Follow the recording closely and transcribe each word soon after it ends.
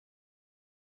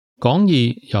講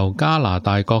義由加拿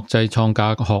大國際創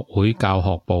價學會教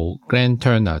學部 Glenn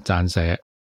Turner 撰寫。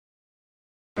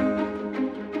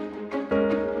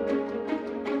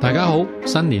大家好，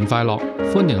新年快樂，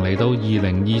歡迎嚟到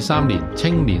2023年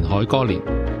青年海歌年。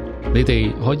你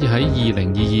哋可以喺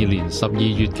2022年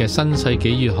12月嘅新世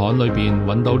紀月刊裏邊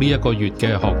揾到呢一個月嘅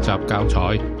學習教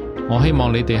材。我希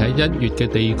望你哋喺1月嘅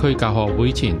地區教學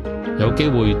會前有機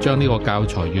會將呢個教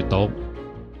材閱讀。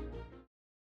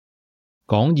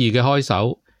講義嘅開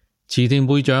首，池田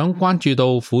會長關注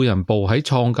到婦人部喺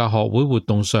創價學會活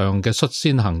動上嘅率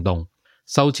先行動。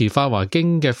受持法華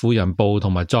經嘅婦人部同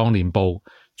埋壯年部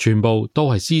全部都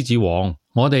係獅子王。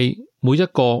我哋每一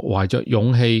個懷着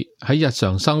勇氣喺日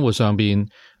常生活上邊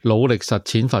努力實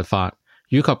踐佛法，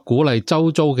以及鼓勵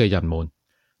周遭嘅人們，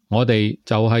我哋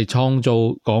就係創造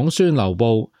廣宣流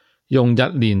布，用日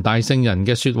蓮大聖人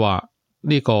嘅說話，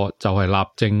呢個就係立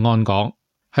正安講。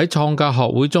喺創價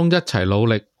學會中一齊努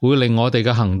力，會令我哋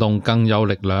嘅行動更有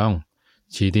力量。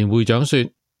池田會長說，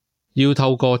要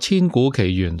透過千古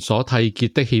奇緣所締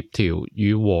結的協調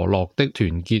與和樂的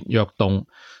團結躍動，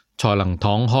才能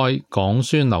敞開廣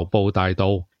宣流布大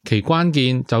道。其關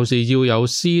鍵就是要有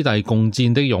師弟共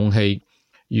戰的勇氣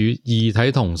與異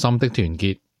體同心的團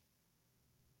結。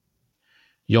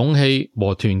勇氣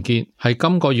和團結係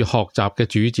今個月學習嘅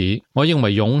主旨。我認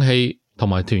為勇氣同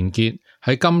埋團結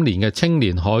喺今年嘅青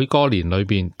年海歌年裏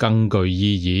邊更具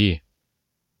意義。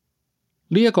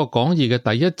呢一個講義嘅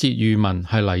第一節諭文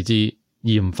係嚟自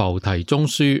閻浮提中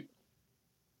書。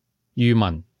諭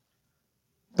文：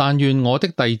但願我的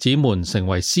弟子們成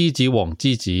為獅子王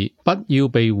之子，不要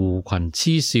被狐群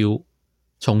嗤笑。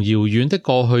從遙遠的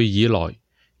過去以來，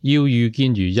要遇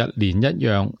見如日蓮一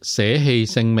樣捨棄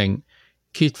性命、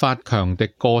揭發強敵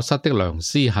過失的良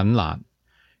師很難。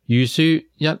御書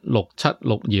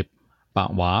1676頁白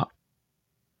話。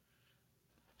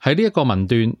喺呢一個文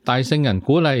段，大聖人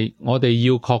鼓勵我哋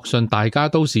要確信大家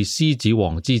都是獅子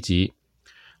王之子，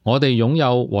我哋擁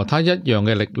有和他一樣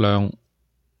嘅力量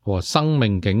和生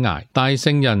命境涯。大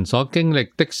聖人所經歷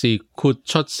的是豁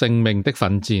出性命的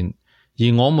奮戰，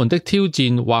而我們的挑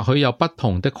戰或許有不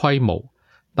同的規模，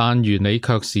但原理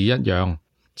卻是一樣。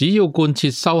只要貫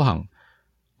徹修行，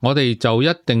我哋就一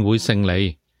定會勝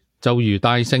利。就如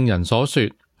大聖人所說，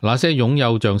那些擁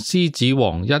有像獅子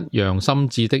王一樣心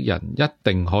智的人一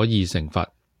定可以成佛。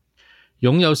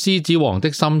擁有獅子王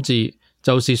的心智，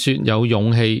就是說有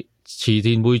勇氣。池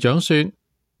田會長說，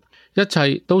一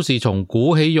切都是從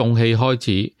鼓起勇氣開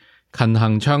始。勤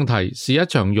行唱題是一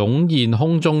場湧現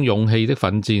空中勇氣的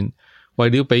奮戰，為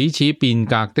了彼此變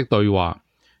革的對話，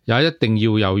也一定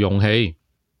要有勇氣。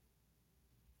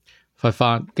佛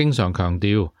法經常強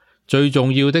調，最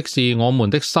重要的是我們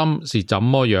的心是怎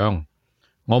麼樣。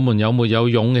我們有沒有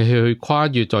勇氣去跨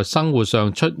越在生活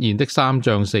上出現的三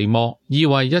障四魔，以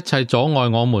為一切阻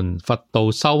礙我們佛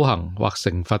道修行或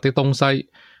成佛的東西？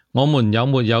我們有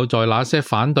沒有在那些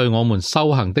反對我們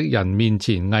修行的人面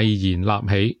前毅然立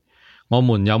起？我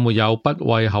們有沒有不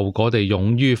畏後果地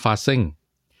勇於發聲？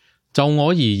就我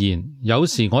而言，有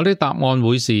時我的答案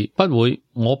會是不會，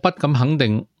我不敢肯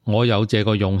定我有這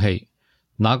個勇氣。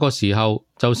那個時候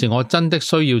就是我真的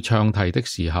需要唱題的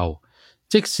時候，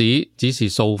即使只是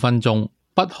數分鐘。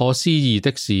不可思議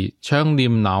的是，唱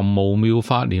念南無妙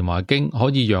法蓮華經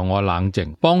可以讓我冷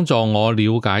靜，幫助我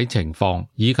了解情況，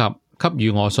以及給予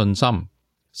我信心，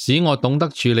使我懂得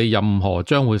處理任何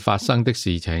將會發生的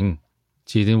事情。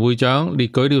池田會長列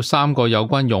舉了3個有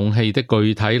關勇氣的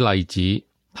具體例子。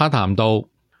他談到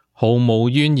毫無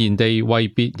怨言地為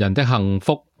別人的幸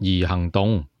福而行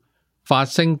動，發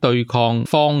聲對抗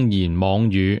謊言妄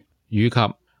語，以及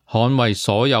捍衛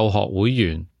所有學會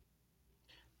員。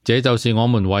這就是我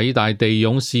們偉大地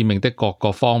勇使命的各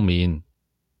個方面。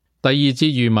第二節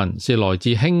諭文是來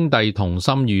自兄弟同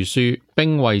心諭書，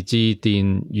兵衛致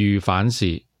電諭反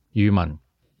時。諭文：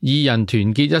二人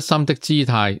團結一心的姿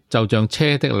態，就像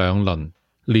車的兩輪、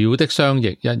鳥的雙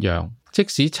翼一樣。即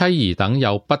使妻兒等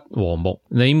有不和睦，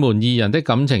你們二人的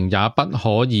感情也不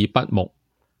可以不睦。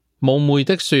冒昧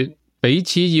的說，彼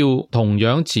此要同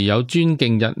樣持有尊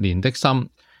敬日蓮的心。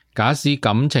假使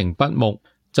感情不睦，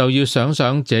就要想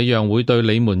想這樣會對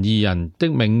你們二人的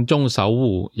命中守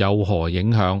護有何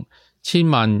影響，千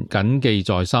萬謹記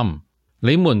在心。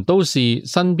你們都是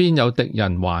身邊有敵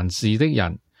人環視的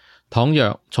人，倘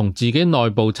若從自己內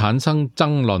部產生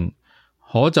爭論，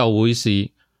可就會是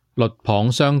鷸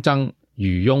蚌相爭，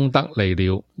漁翁得利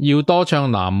了。要多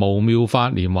唱南無妙法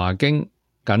蓮華經，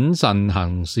謹慎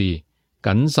行事，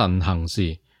謹慎行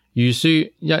事。御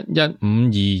書1152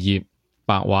頁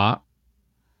白話。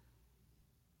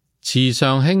池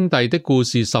上兄弟的故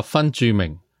事十分著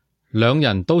名，兩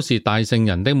人都是大聖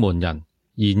人的門人，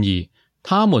然而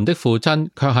他們的父親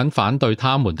卻很反對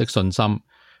他們的信心，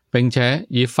並且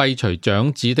以廢除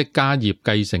長子的家業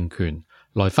繼承權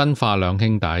來分化兩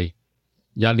兄弟。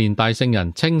日蓮大聖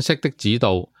人清晰的指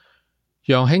導，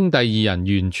讓兄弟二人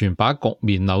完全把局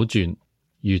面扭轉。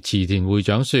如池田會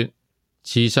長說，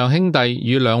池上兄弟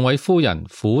與兩位夫人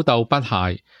苦鬥不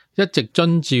懈，一直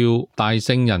遵照大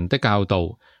聖人的教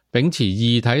導，秉持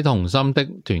異體同心的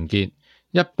團結，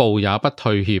一步也不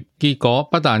退怯。結果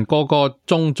不但哥哥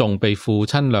宗重被父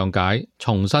親諒解，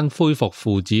重新恢復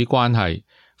父子關係，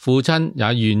父親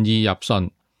也願意入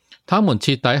信。他們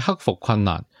徹底克服困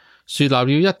難，樹立了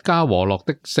一家和樂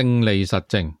的勝利實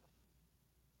證。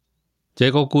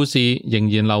這個故事仍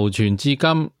然流傳至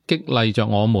今，激勵着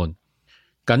我們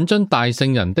謹遵大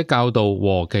聖人的教導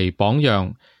和其榜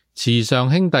樣，池上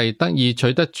兄弟得以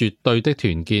取得絕對的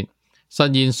團結，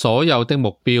實現所有的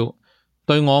目標。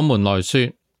對我們來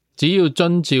說，只要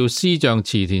遵照師匠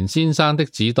池田先生的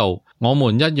指導，我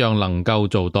們一樣能夠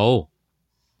做到。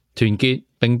團結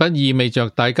並不意味着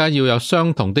大家要有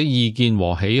相同的意見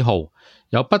和喜好，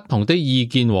有不同的意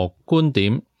見和觀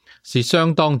點是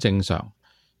相當正常。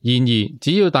然而，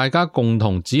只要大家共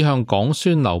同指向廣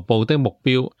宣流布的目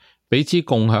標，彼此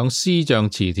共享師匠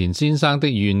池田先生的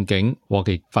願景和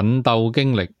其奮鬥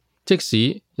經歷，即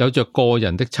使有着個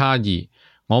人的差異，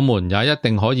我們也一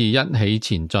定可以一起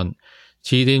前進。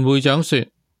池田會長說，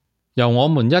由我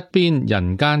們一邊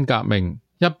人間革命，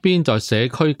一邊在社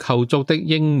區構築的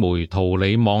英媒桃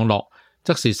李網絡，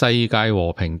則是世界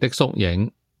和平的縮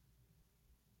影。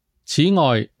此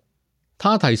外，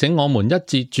他提醒我們一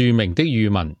節著名的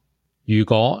語文，如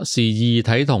果是異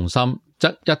體同心，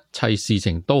則一切事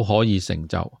情都可以成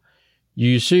就。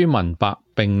御書文白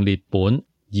並列本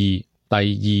2第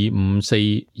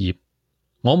254頁。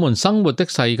我們生活的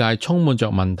世界充滿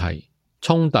着問題、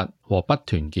衝突和不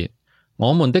團結。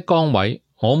我們的崗位，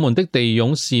我們的地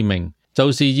湧使命，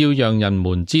就是要讓人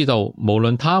們知道，無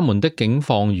論他們的境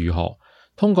況如何，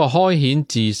通過開顯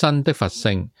自身的佛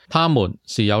性，他們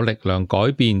是有力量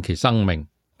改變其生命。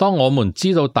當我們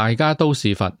知道大家都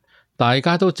是佛，大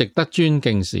家都值得尊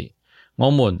敬時，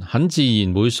我們很自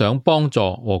然會想幫助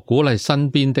和鼓勵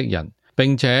身邊的人，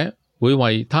並且會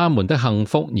為他們的幸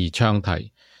福而唱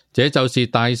題。這就是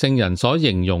大聖人所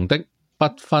形容的不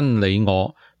分你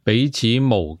我，彼此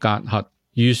無隔閡。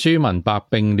御書文白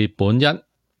並列本1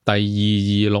第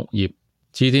226頁。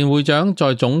池田會長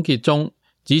在總結中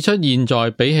指出，現在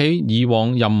比起以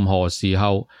往任何時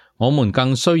候，我們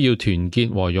更需要團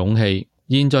結和勇氣。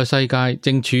現在世界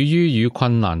正處於與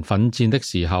困難奮戰的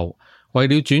時候，為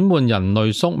了轉換人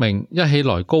類宿命，一起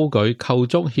來高舉構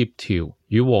築協調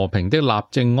與和平的立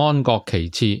正安國旗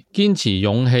幟，堅持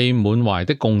勇氣滿懷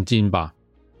的共戰吧。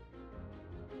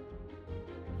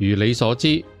如你所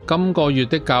知，今個月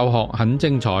的教學很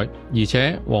精彩，而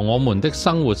且和我們的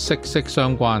生活息息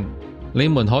相關。你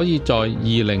們可以在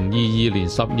2022年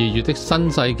12月的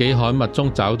新世紀刊物中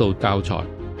找到教材。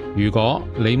如果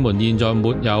你們現在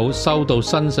沒有收到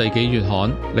新世紀月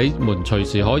刊，你們隨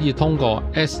時可以通過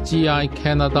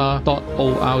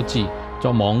sgicanada.org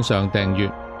作網上訂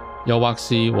閱，又或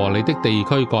是和你的地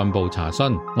區幹部查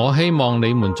詢。我希望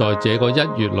你們在這個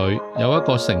1月裏有一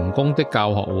個成功的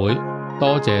教學會。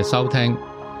多謝收聽，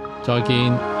再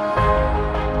見。